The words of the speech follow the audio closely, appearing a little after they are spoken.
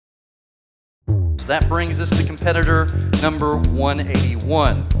So that brings us to competitor number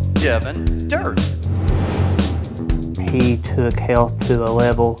 181, Devin Dearth. He took health to a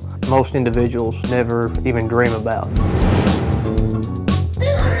level most individuals never even dream about.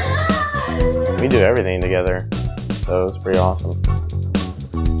 We do everything together, so it's pretty awesome.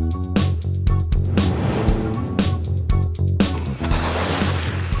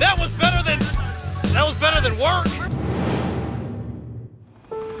 That was better than work.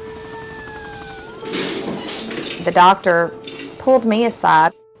 The doctor pulled me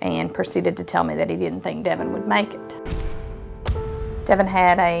aside and proceeded to tell me that he didn't think Devin would make it. Devin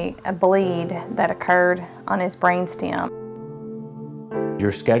had a bleed that occurred on his brainstem.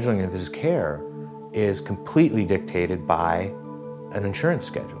 Your scheduling of his care is completely dictated by an insurance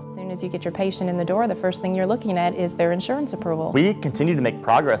schedule. As soon as you get your patient in the door, the first thing you're looking at is their insurance approval. We continued to make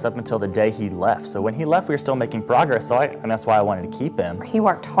progress up until the day he left. So when he left, we were still making progress, and that's why I wanted to keep him. He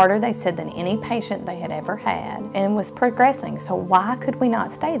worked harder, they said, than any patient they had ever had and was progressing, so why could we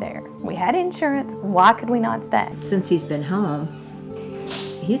not stay there? We had insurance, why could we not stay? Since he's been home,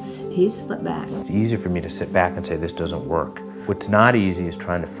 he's slipped back. It's easy for me to sit back and say this doesn't work. What's not easy is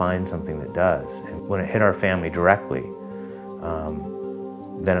trying to find something that does. And when it hit our family directly,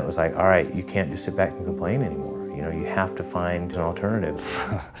 then it was like, all right, you can't just sit back and complain anymore. You know, you have to find an alternative.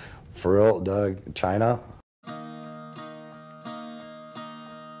 For real, Doug, China,